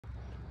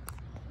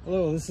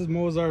Hello, this is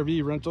Mo's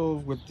RV rental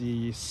with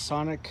the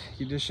Sonic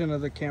edition of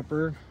the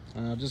camper.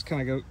 Just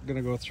kind of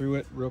gonna go through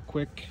it real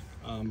quick,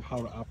 how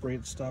to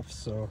operate stuff.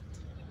 So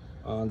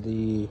on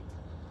the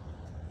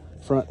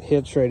front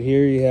hitch right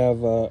here, you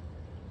have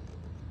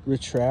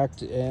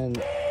retract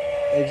and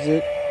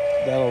exit.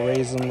 That'll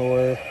raise and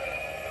lower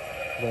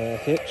the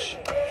hitch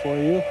for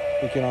you.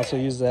 You can also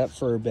use that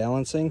for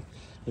balancing.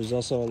 There's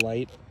also a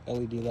light,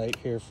 LED light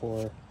here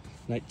for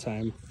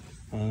nighttime.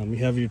 You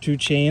have your two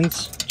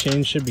chains.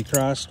 Chains should be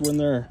crossed when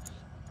they're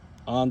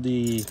on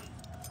the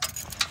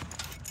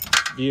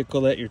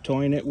vehicle that you're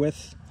towing it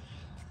with.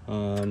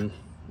 And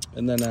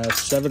then a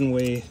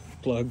 7-way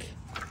plug.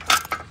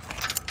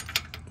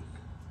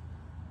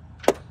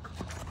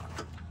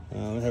 We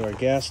have our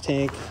gas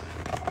tank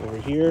over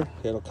here.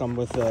 It'll come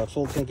with a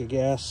full tank of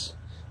gas,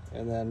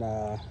 and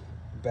then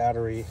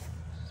battery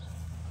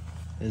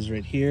is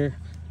right here.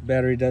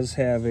 Battery does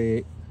have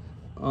a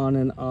on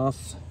and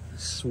off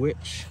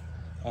switch,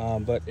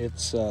 but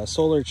it's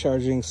solar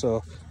charging,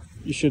 so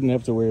you shouldn't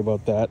have to worry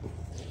about that.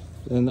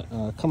 Then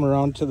come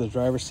around to the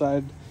driver's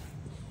side.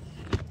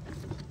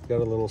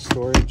 Got a little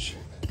storage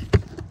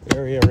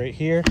area right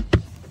here.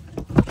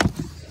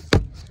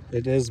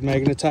 It is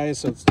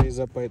magnetized, so it stays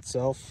up by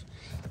itself.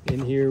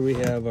 In here we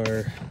have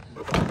our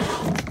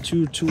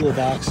two tool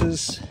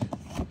boxes.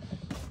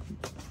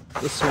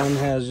 This one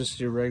has just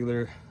your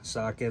regular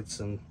sockets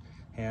and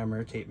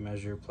hammer, tape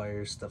measure,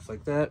 pliers, stuff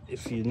like that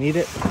if you need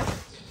it.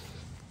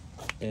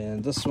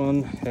 And this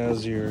one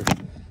has your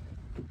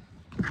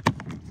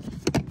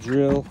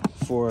drill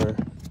for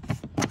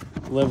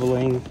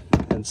leveling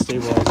and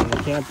stabilizing the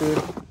camper.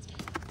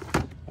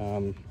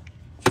 Go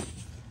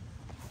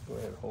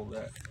ahead, hold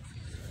that.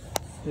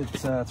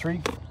 It's a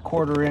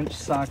 3/4 inch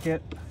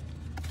socket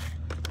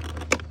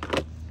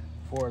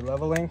for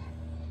leveling,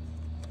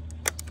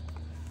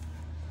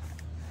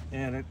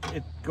 and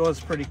it goes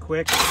pretty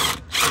quick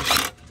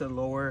to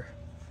lower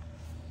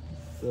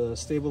the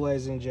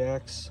stabilizing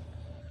jacks.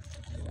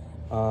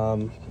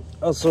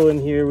 Also in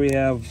here we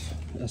have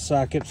a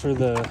socket for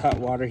the hot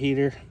water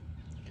heater.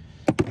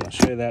 I'll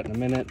show you that in a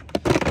minute.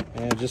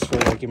 And just for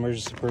like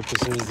emergency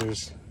purposes,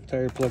 there's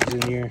tire plugs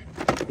in here.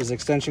 There's an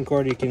extension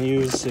cord you can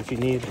use if you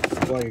need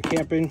while you're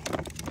camping.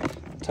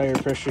 Tire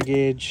pressure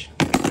gauge.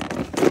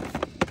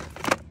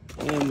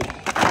 And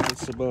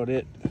that's about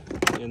it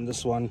in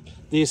this one.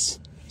 These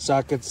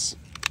sockets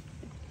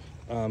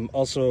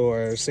also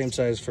are same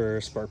size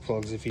for spark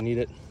plugs if you need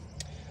it.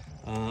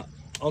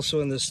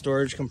 Also in this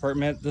storage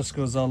compartment, this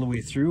goes all the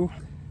way through,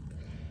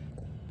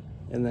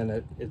 and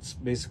then it's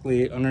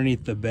basically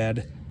underneath the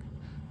bed.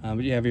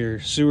 But you have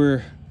your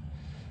sewer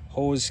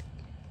hose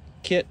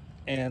kit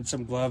and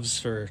some gloves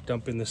for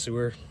dumping the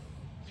sewer.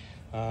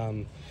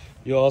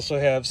 You also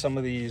have some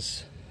of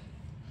these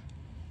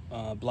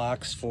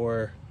blocks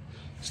for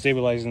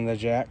stabilizing the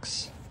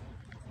jacks.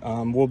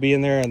 Will be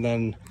in there, and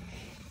then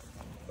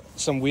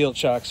some wheel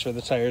chocks for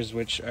the tires,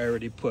 which I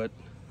already put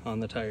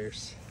on the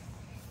tires.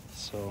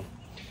 So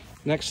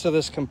next to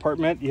this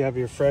compartment, you have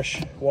your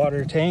fresh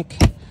water tank.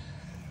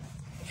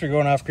 If you're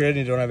going off grid and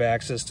you don't have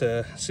access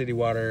to city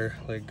water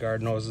like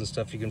garden hose and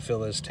stuff, you can fill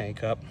this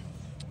tank up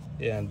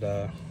and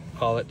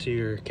haul it to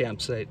your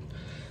campsite.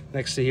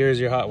 Next to here is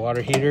your hot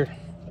water heater.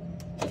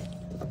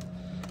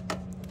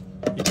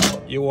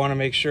 You want to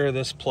make sure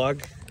this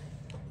plug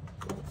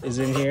is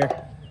in here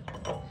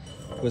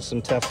with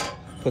some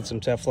put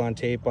some Teflon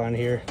tape on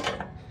here,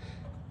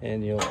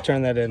 and you'll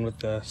turn that in with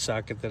the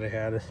socket that I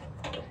had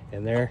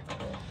in there.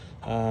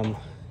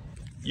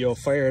 You'll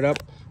fire it up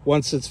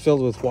once it's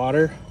filled with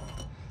water.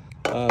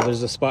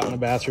 There's a spot in the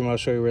bathroom, I'll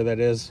show you where that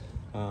is.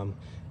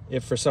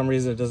 If for some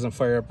reason it doesn't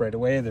fire up right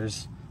away,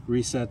 there's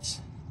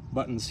resets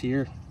buttons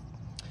here.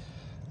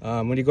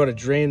 When you go to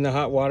drain the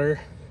hot water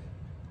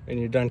and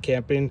you're done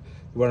camping,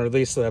 you want to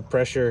release the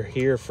pressure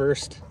here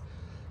first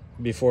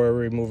before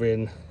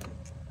removing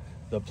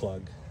the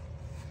plug.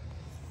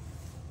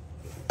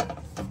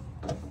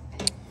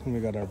 And we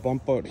got our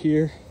bump out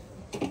here.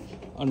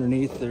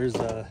 Underneath there's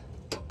a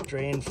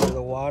drain for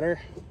the water.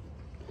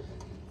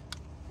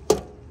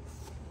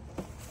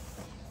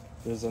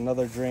 There's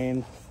another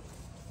drain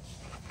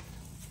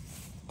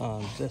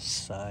on this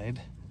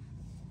side.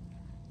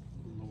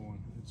 The one,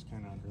 it's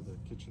kind of under the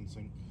kitchen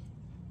sink.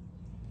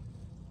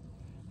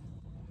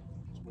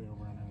 It's way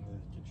over under the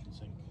kitchen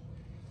sink.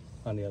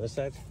 On the other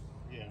side?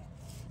 Yeah,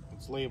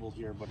 it's labeled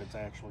here, but it's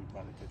actually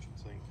by the kitchen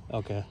sink.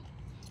 Okay,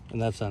 and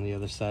that's on the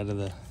other side of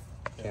the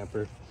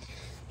camper.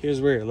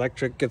 Here's where your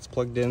electric gets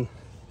plugged in.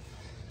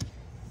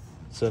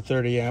 It's a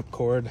 30 amp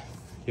cord.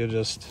 You'll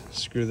just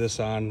screw this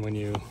on when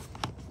you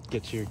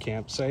get to your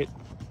campsite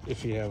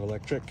if you have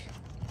electric.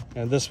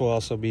 And this will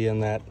also be in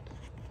that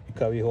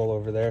cubby hole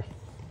over there.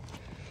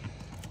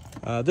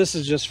 This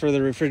is just for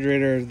the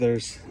refrigerator.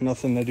 There's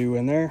nothing to do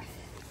in there.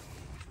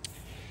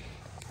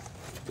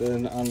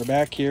 Then on the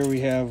back here we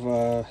have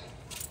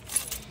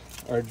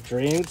our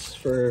drains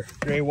for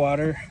gray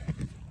water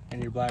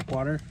and your black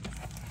water.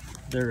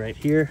 They're right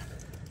here.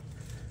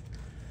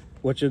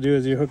 What you'll do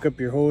is you hook up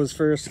your hose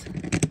first,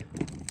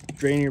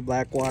 drain your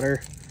black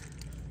water,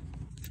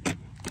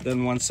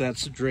 Then once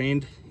that's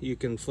drained, you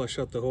can flush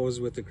out the hose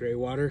with the gray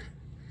water.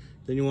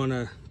 Then you want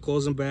to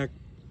close them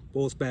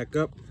both back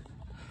up.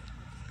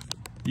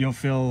 You'll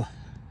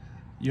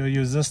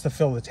use this to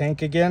fill the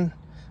tank again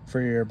for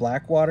your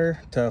black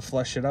water to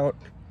flush it out.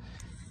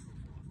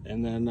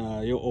 And then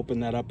you'll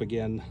open that up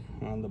again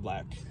on the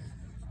black.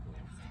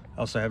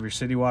 Also have your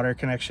city water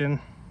connection.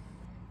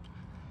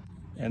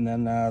 And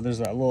then there's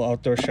that little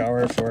outdoor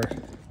shower for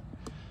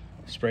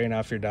spraying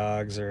off your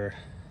dogs or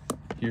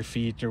your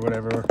feet or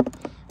whatever,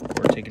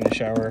 or taking a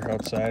shower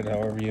outside,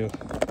 however you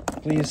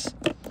please.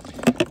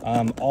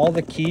 All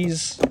the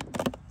keys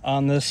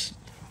on this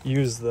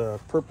use the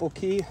purple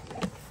key,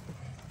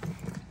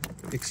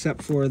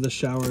 except for the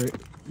shower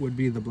would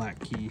be the black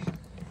key.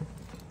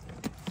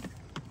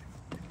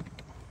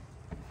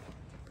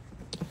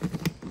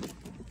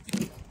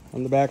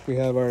 On the back we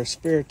have our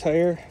spare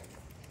tire.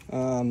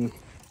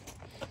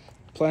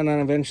 Plan on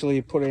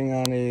eventually putting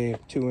on a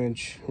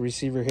 2-inch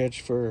receiver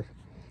hitch for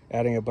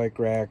adding a bike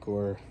rack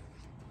or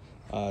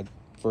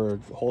for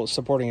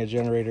supporting a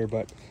generator,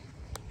 but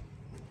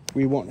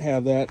we won't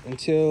have that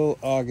until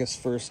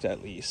August 1st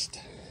at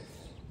least.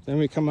 Then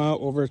we come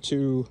out over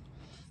to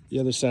the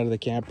other side of the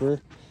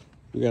camper.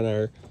 We got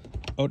our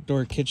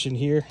outdoor kitchen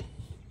here.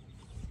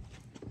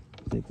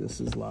 I think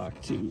this is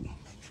locked too.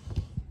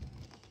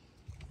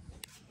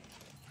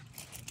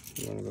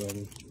 You want to go ahead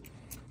and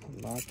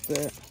unlock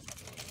that.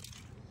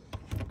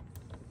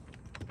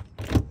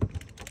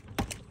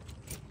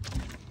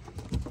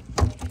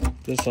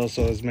 This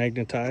also is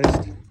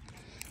magnetized.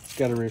 It's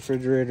got a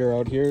refrigerator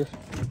out here.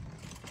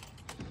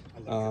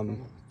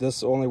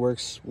 This only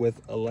works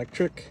with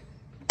electric.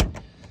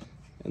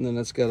 And then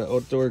it's got an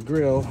outdoor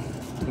grill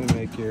to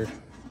make your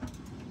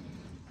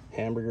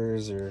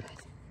hamburgers or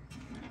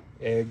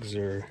eggs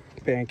or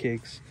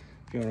pancakes.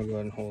 If you want to go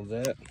ahead and hold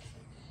that.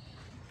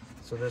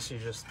 So this you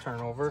just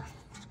turn over.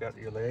 It's got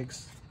your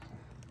legs.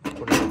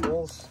 Put it in the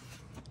holes.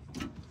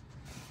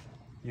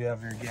 You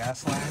have your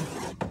gas line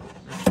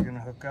that you're going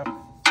to hook up.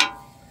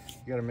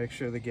 You got to make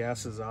sure the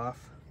gas is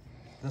off.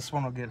 This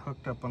one will get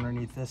hooked up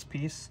underneath this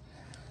piece.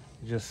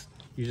 You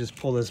just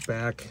pull this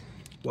back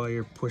while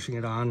you're pushing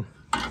it on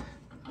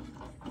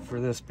for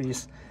this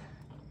piece.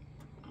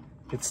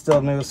 It's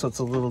still new, so it's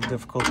a little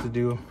difficult to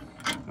do.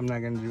 I'm not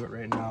going to do it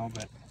right now,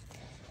 but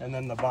and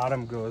then the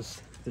bottom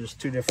goes, there's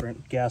 2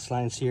 different gas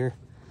lines here.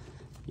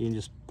 You can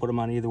just put them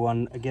on either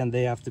one. Again,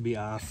 they have to be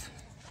off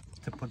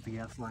to put the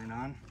gas line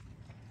on.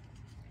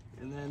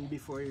 And then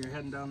before you're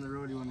heading down the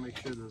road, you want to make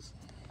sure those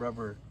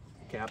rubber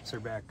caps are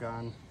back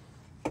on.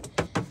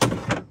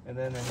 And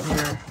then in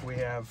here we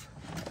have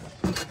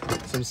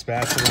some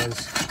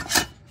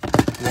spatulas,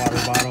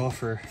 water bottle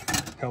for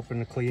helping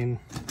to clean,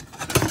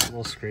 a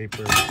little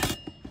scraper.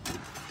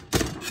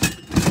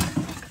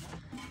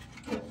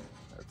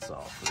 That's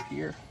all for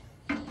here.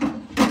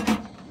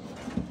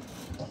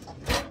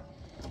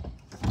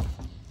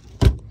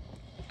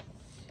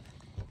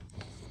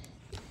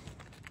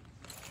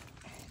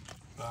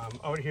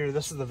 Out here,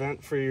 this is the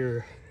vent for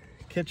your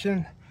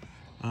kitchen.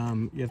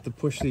 You have to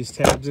push these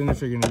tabs in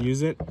if you're going to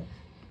use it,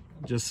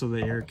 just so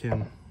the air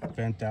can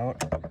vent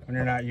out. When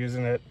you're not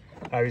using it,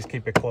 I always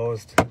keep it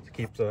closed to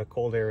keep the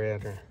cold air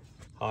in or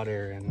hot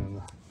air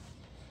in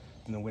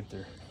the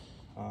winter.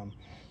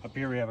 Up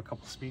here we have a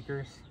couple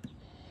speakers.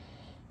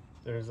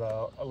 There's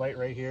a light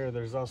right here.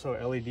 There's also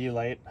an LED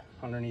light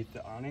underneath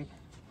the awning.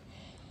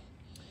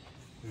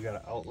 We've got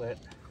an outlet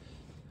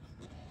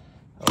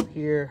out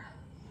here,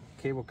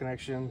 cable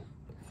connection,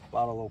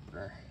 bottle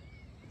opener.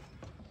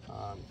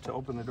 To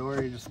open the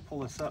door, you just pull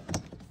this up,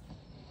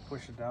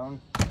 push it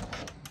down.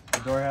 The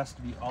door has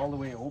to be all the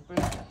way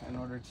open in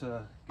order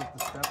to get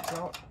the steps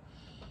out. To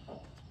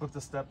put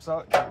the steps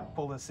out, you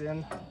pull this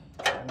in,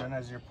 and then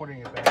as you're putting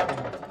it back in,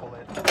 you have to pull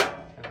it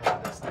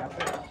and then snap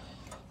it.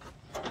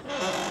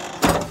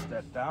 Push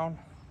that down,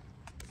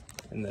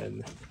 and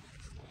then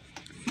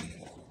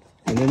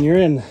you're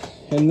in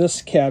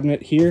this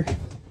cabinet here.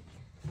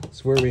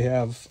 It's where we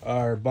have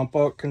our bump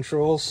out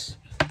controls.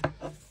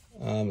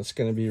 It's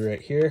going to be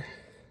right here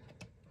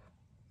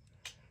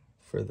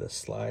for the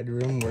slide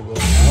room. We're going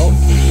out.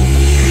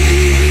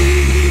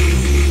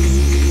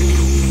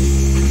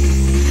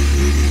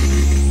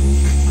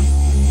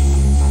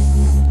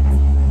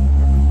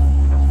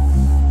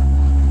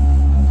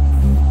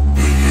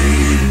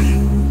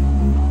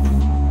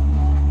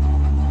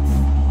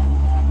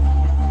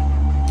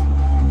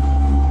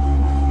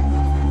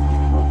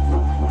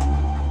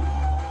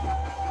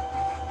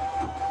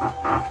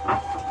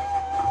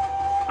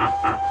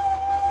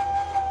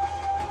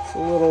 It's a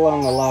little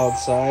on the loud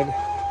side.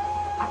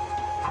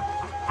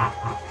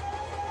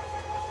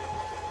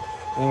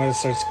 And when it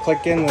starts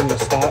clicking, then you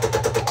stop.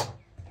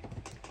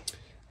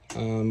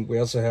 We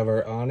also have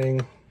our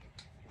awning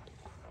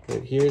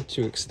right here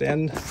to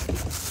extend.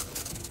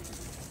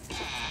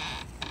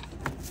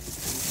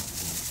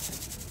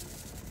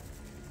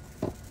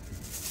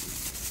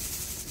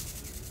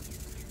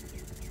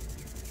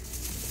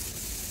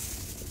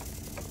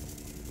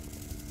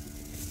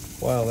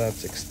 While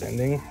that's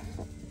extending,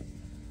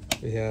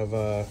 we have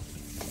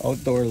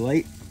outdoor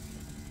light.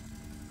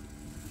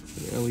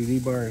 The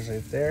LED bar is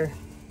right there.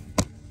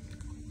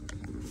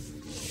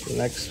 The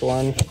next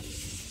one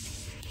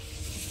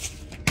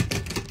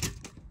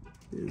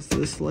is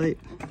this light.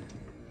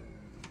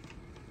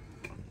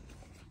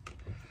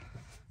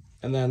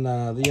 And then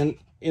the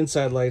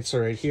inside lights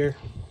are right here.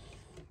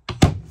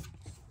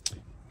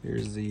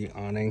 Here's the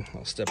awning.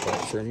 I'll step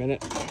out for a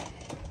minute.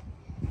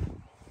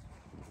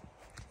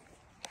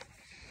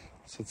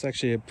 So it's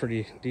actually a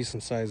pretty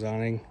decent size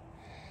awning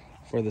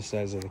for the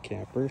size of the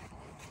camper.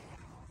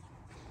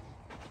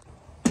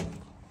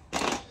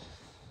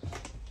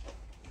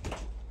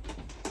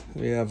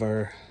 We have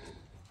our,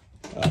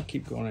 I'll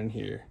keep going in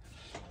here.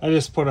 I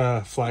just put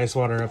a fly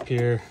swatter up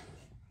here.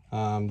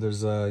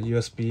 There's a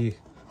USB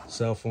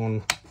cell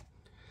phone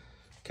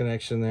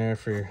connection there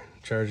for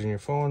charging your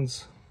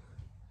phones.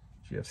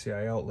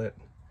 GFCI outlet.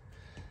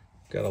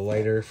 Got a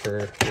lighter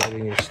for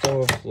lighting your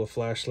stove, a little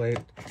flashlight,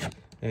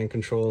 and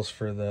controls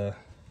for the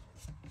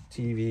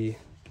TV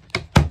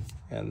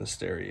and the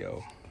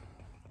stereo.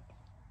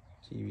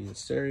 TV and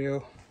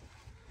stereo.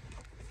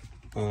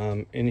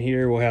 In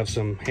here we'll have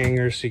some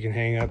hangers so you can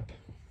hang up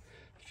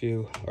a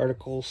few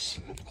articles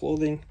of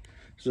clothing.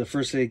 There's a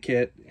first aid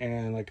kit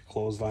and like a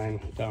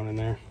clothesline down in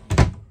there.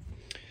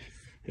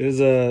 It is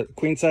a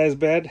queen size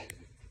bed.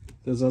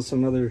 There's also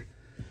another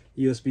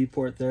USB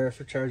port there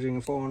for charging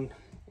a phone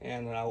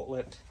and an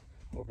outlet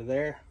over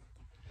there.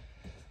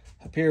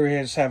 Up here we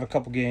just have a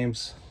couple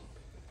games.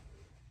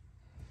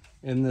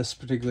 In this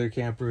particular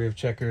camper we have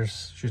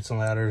checkers, chutes and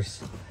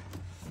ladders,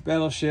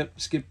 battleship,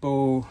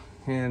 skip-bo,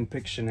 and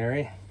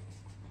Pictionary.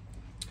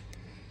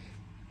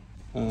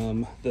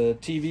 The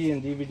TV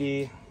and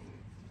DVD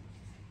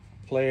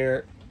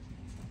player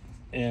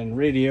and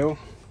radio.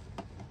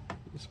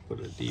 Just put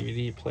a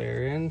DVD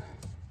player in,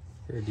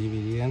 or a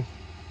DVD in.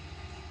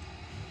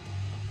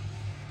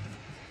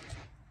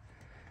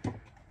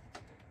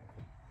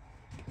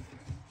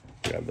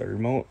 Grab the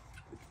remote,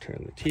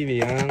 turn the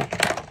TV on.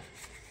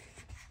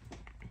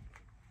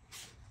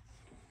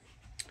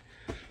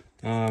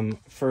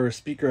 For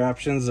speaker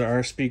options, there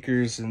are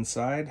speakers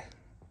inside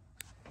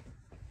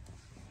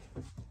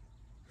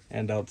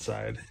and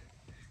outside.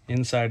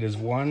 Inside is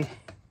 1,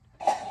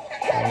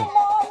 and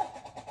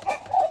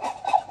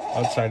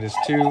outside is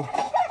 2.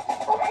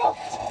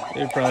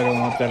 You probably don't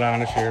want that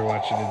on if you're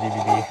watching a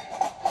DVD.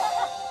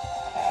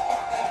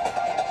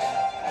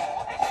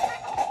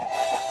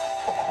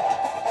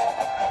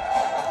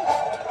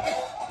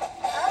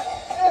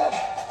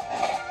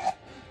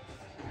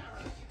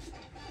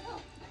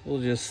 We'll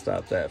just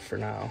stop that for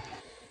now.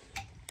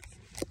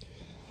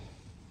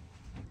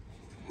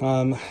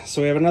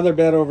 So we have another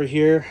bed over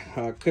here.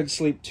 Could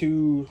sleep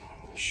 2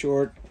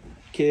 short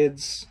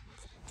kids.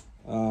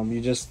 You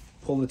just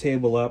pull the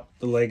table up,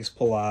 the legs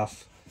pull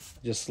off.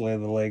 Just lay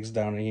the legs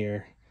down in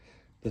here.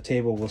 The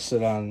table will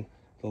sit on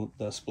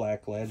this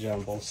black ledge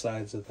on both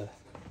sides of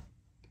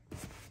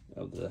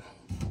the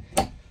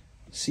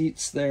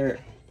seats there.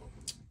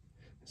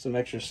 Some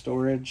extra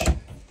storage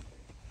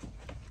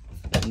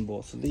in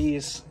both of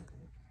these.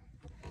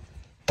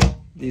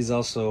 These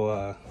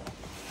also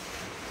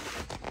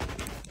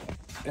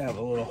have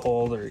a little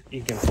hole, or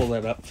you can pull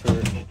that up for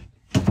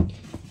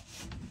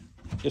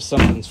if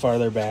something's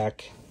farther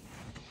back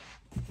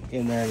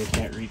in there and you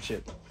can't reach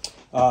it.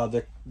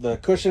 The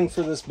cushion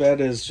for this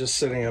bed is just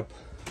sitting up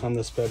on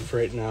this bed for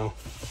right now.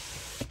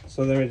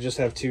 So then we just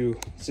have 2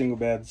 single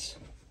beds.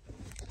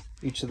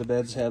 Each of the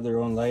beds have their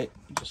own light.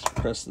 Just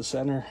press the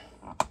center.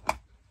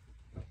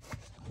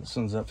 This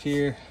one's up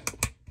here.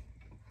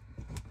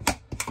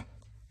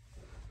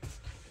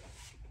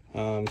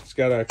 It's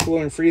got a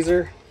cooler and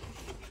freezer,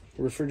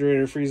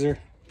 refrigerator freezer.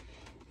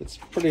 It's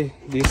pretty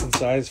decent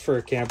size for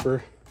a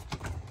camper.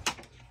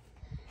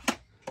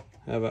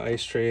 I have an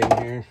ice tray in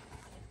here.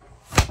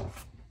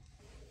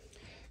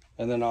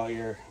 And then all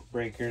your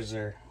breakers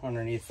are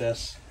underneath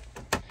this.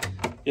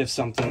 If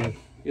something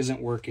isn't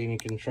working, you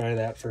can try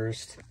that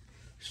first.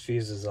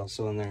 Fuse is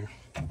also in there.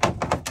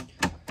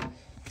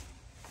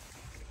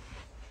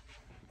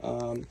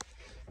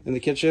 In the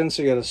kitchen,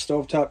 so you got a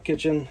stovetop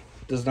kitchen.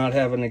 Does not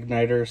have an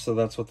igniter, so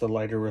that's what the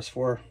lighter was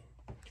for.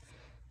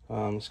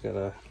 It's got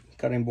a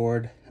cutting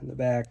board in the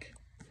back,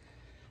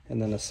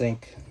 and then a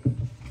sink.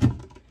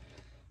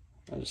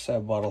 I just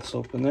have bottle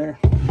soap in there.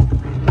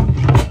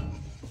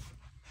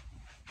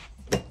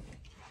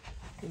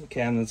 The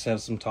cabinets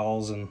have some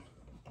towels and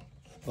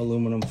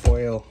aluminum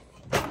foil,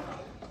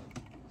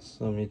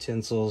 some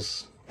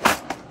utensils,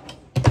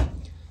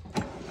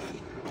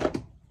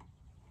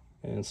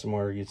 and some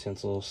more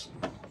utensils.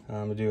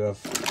 I do have,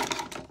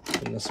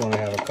 in this one I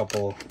have a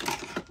couple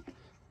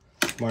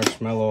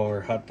marshmallow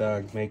or hot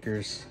dog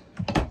makers,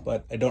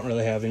 but I don't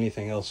really have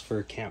anything else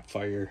for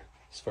campfire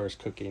as far as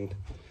cooking.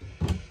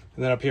 And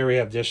then up here we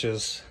have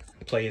dishes,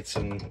 plates,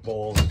 and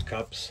bowls and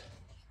cups.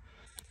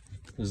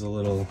 There's a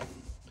little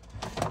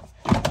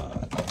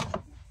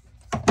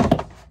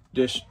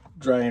dish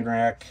drying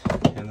rack,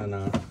 and then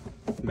a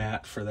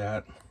mat for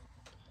that,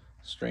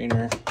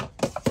 strainer,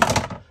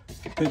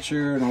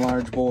 pitcher, and a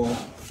large bowl,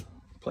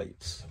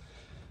 plates.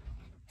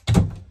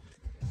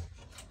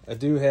 I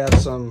do have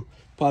some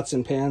pots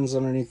and pans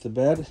underneath the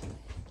bed.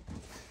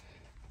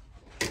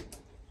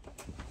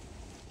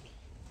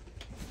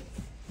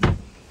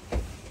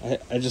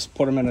 I just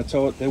put them in a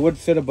tote. They would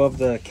fit above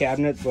the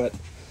cabinet, but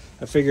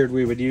I figured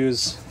we would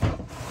use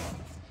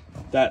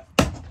that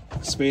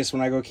space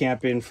when I go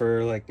camping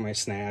for like my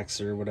snacks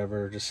or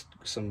whatever, just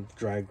some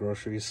dry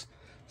groceries.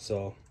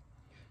 So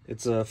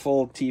it's a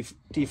full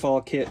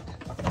Tefal kit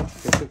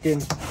for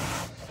cooking,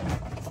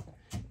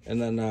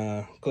 and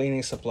then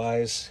cleaning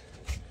supplies,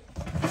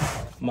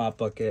 mop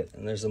bucket,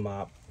 and there's a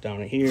mop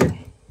down here.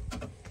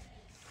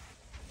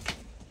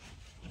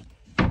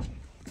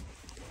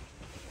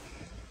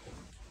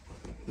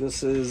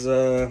 This is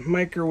a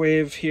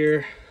microwave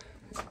here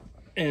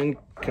and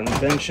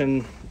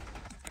convention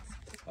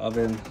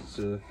oven.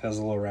 So it has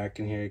a little rack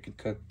in here. You could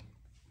cook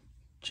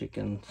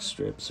chicken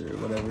strips or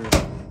whatever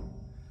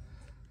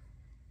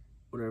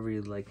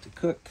you'd like to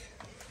cook.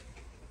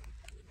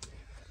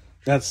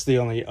 That's the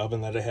only oven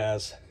that it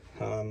has.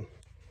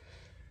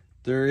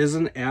 There is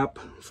an app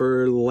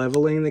for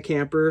leveling the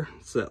camper.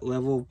 It's that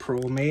Level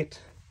Pro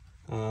Mate.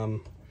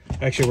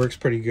 Actually works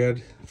pretty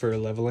good for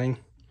leveling.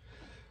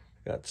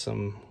 Got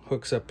some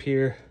hooks up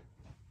here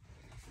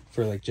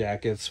for like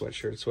jackets,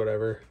 sweatshirts,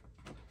 whatever,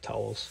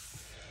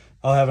 towels.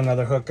 I'll have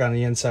another hook on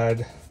the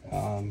inside.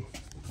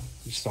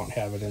 Just don't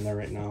have it in there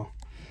right now.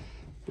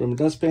 Broom and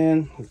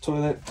dustpan, the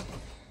toilet.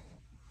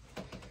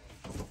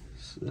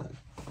 So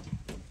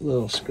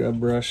little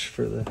scrub brush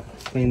for the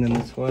cleaning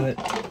the toilet.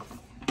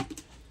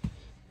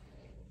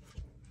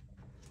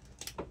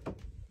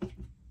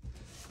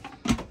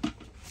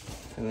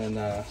 And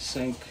then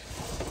sink,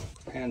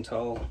 hand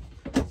towel,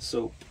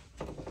 soap.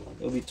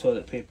 There'll be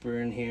toilet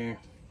paper in here,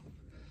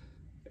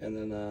 and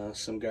then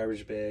some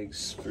garbage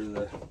bags for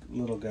the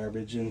little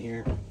garbage in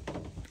here.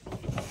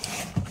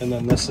 And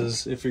then this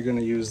is if you're going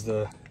to use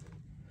the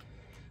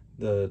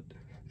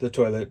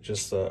toilet,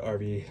 just the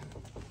RV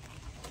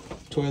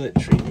toilet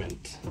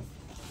treatment.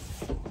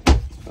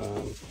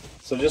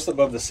 So just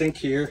above the sink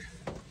here,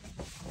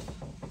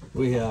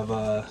 we have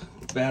a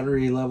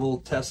battery level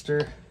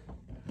tester.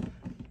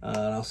 It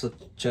also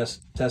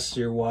just tests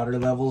your water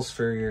levels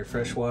for your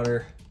fresh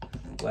water,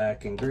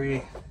 black and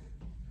gray.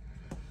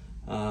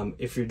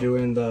 If you're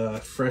doing the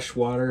fresh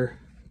water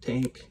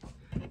tank,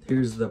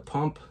 here's the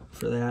pump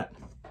for that.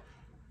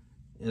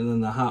 And then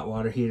the hot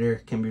water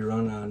heater can be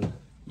run on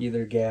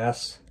either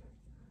gas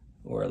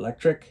or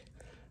electric,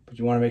 but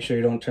you want to make sure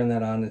you don't turn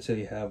that on until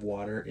you have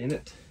water in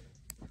it.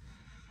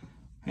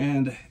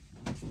 And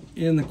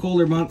in the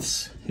colder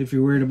months, if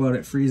you're worried about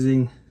it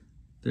freezing,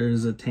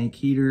 there's a tank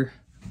heater.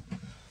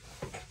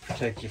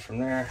 Protect you from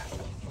there.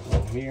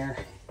 Mirror.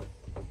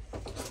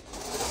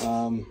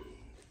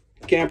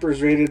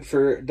 Camper's rated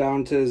for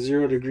down to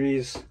 0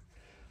 degrees,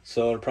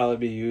 so it'll probably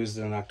be used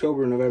in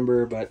October,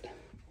 November, but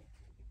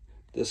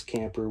this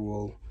camper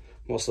will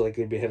most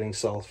likely be heading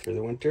south for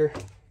the winter.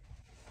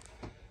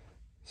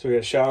 So we got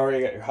a shower,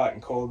 you got your hot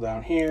and cold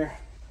down here,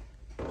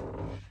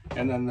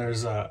 and then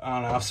there's a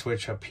on-off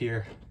switch up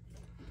here.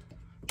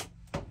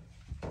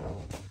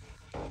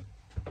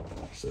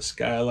 It's a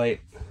skylight.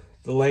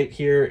 The light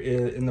here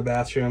in the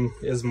bathroom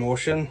is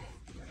motion,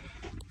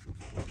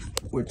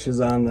 which is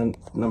on the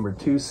number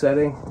 2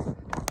 setting.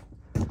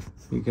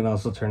 You can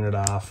also turn it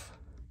off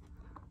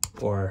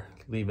or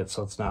leave it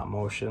so it's not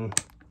motion.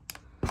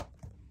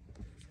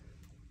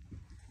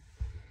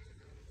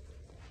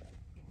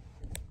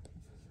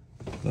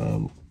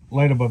 The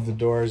light above the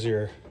door as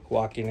you're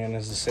walking in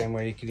is the same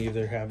way. You could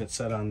either have it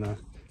set on the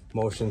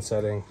motion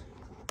setting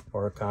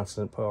or a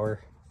constant power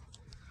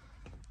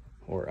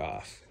or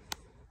off.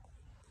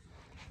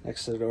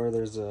 Next to the door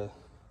there's a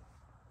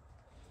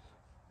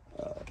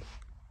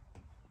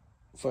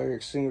fire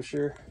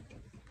extinguisher,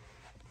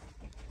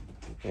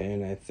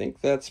 and I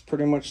think that's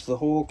pretty much the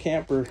whole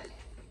camper.